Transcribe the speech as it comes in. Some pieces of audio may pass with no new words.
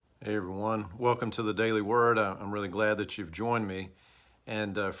Hey everyone, welcome to the Daily Word. I'm really glad that you've joined me.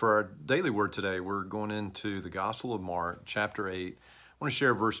 And for our daily word today, we're going into the Gospel of Mark, chapter 8. I want to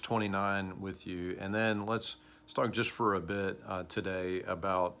share verse 29 with you. And then let's talk just for a bit today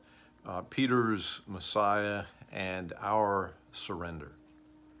about Peter's Messiah and our surrender.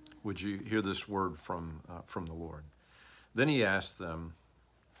 Would you hear this word from the Lord? Then he asked them,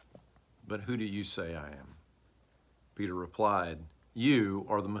 "But who do you say I am?" Peter replied, "You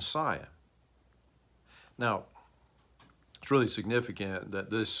are the Messiah." Now, it's really significant that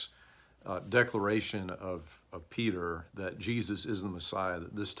this declaration of Peter that Jesus is the Messiah,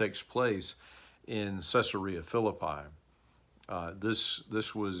 that this takes place in Caesarea Philippi.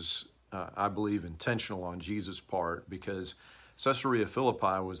 This was, I believe, intentional on Jesus' part because Caesarea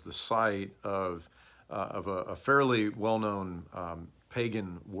Philippi was the site of a fairly well-known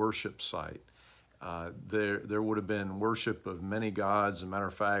pagan worship site. There would have been worship of many gods. As a matter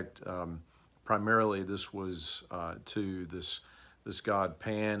of fact, primarily this was to this god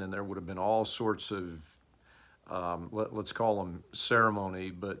Pan, and there would have been all sorts of let's call them ceremony,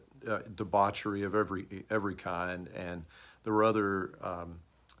 but debauchery of every kind, and there were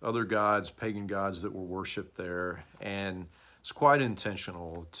other gods, pagan gods that were worshipped there, and it's quite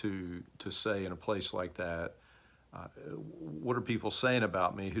intentional to say in a place like that, what are people saying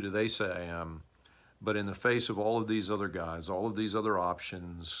about me? Who do they say I am? But in the face of all of these other guys, all of these other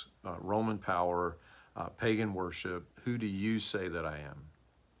options, Roman power, pagan worship, who do you say that I am?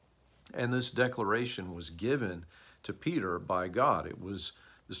 And this declaration was given to Peter by God.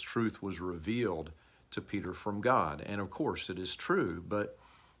 This truth was revealed to Peter from God. And of course it is true, but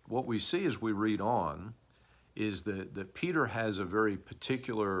what we see as we read on is that Peter has a very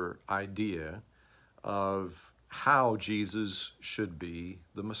particular idea of how Jesus should be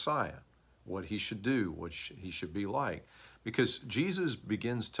the Messiah, what he should do, what he should be like. Because Jesus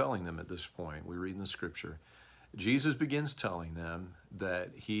begins telling them at this point, we read in the scripture, Jesus begins telling them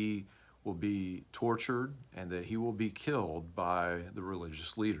that he will be tortured and that he will be killed by the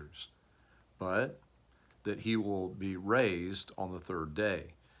religious leaders, but that he will be raised on the third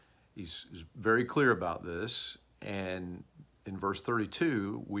day. He's very clear about this, and in verse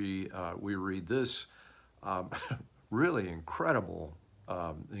 32, we read this really incredible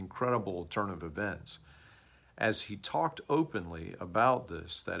turn of events. As he talked openly about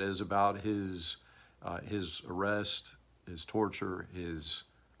this, that is, about his arrest, his torture, his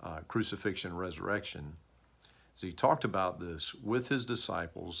crucifixion, resurrection, as he talked about this with his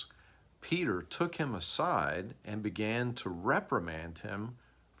disciples, Peter took him aside and began to reprimand him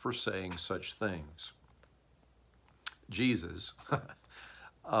for saying such things. Jesus,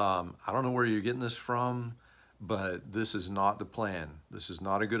 I don't know where you're getting this from, but this is not the plan. This is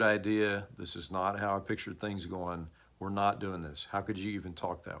not a good idea. This is not how I pictured things going. We're not doing this. How could you even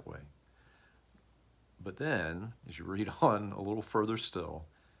talk that way? But then, as you read on a little further still,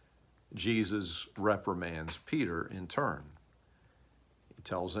 Jesus reprimands Peter in turn. He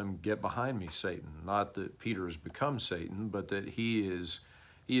tells him, "Get behind me, Satan." Not that Peter has become Satan, but that he is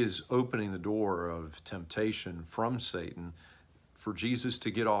opening the door of temptation from Satan for Jesus to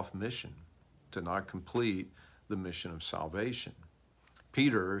get off mission, to not complete the mission of salvation.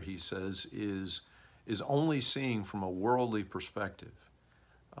 Peter, he says, is only seeing from a worldly perspective.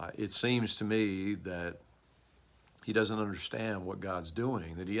 It seems to me that he doesn't understand what God's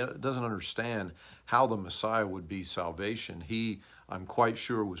doing, that he doesn't understand how the Messiah would be salvation. He, I'm quite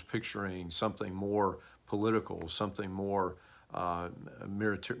sure, was picturing something more political, something more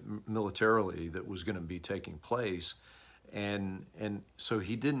militarily that was going to be taking place. And so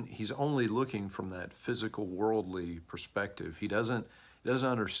he's only looking from that physical, worldly perspective. He doesn't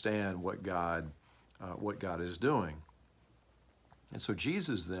understand what God is doing. And so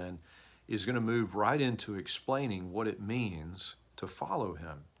Jesus then is going to move right into explaining what it means to follow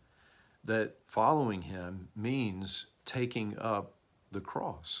him. That following him means taking up the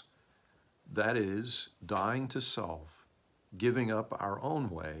cross. That is, dying to self, giving up our own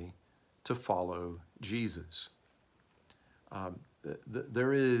way to follow Jesus.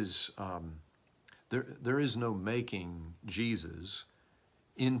 There is no making Jesus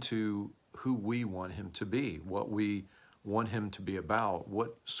into who we want him to be, what we want him to be about,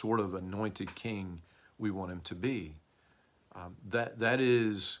 what sort of anointed king we want him to be. That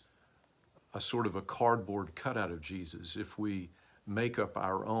is a sort of a cardboard cutout of Jesus. If we make up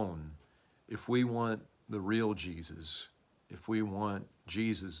our own, if we want the real Jesus, if we want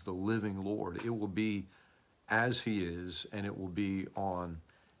Jesus, the living Lord, it will be as he is, and it will be on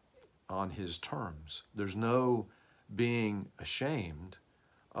his terms. There's no being ashamed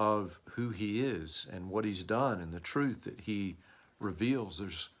of who he is and what he's done and the truth that he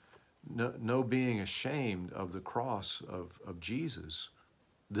reveals. no being ashamed of the cross of Jesus.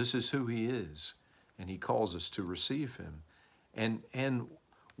 This is who he is, and he calls us to receive him. And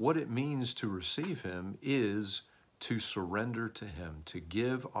what it means to receive him is to surrender to him, to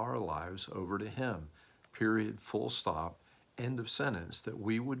give our lives over to him. Period, full stop, end of sentence, that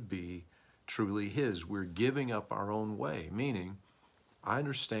we would be truly his. We're giving up our own way, meaning I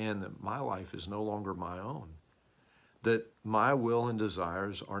understand that my life is no longer my own, that my will and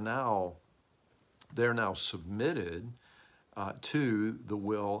desires are now, they're now submitted to the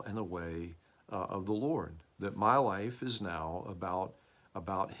will and the way of the Lord. That my life is now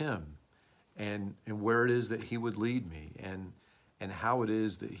about him, and where it is that he would lead me, and how it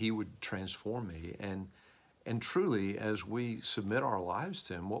is that he would transform me. And truly, as we submit our lives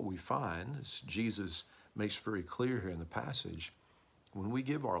to him, what we find, as Jesus makes very clear here in the passage, when we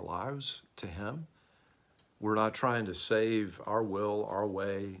give our lives to him, we're not trying to save our will, our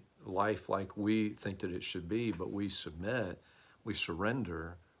way, life like we think that it should be, but we submit, we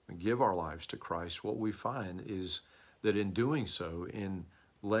surrender, we give our lives to Christ. What we find is that in doing so, in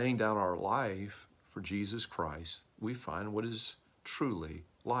laying down our life for Jesus Christ, we find what is truly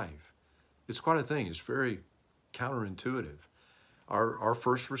life. It's quite a thing. It's very counterintuitive. Our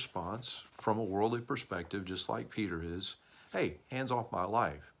first response from a worldly perspective, just like Peter is, hey, hands off my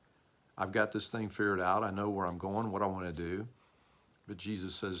life. I've got this thing figured out. I know where I'm going, what I want to do. But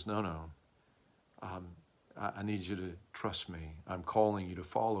Jesus says, no. I need you to trust me. I'm calling you to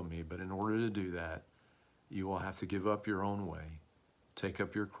follow me. But in order to do that, you will have to give up your own way, take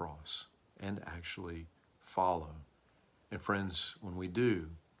up your cross, and actually follow. And friends, when we do,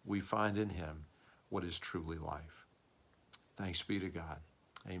 we find in him what is truly life. Thanks be to God.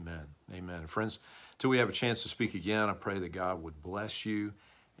 Amen. Amen. Friends, till we have a chance to speak again, I pray that God would bless you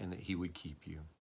and that he would keep you.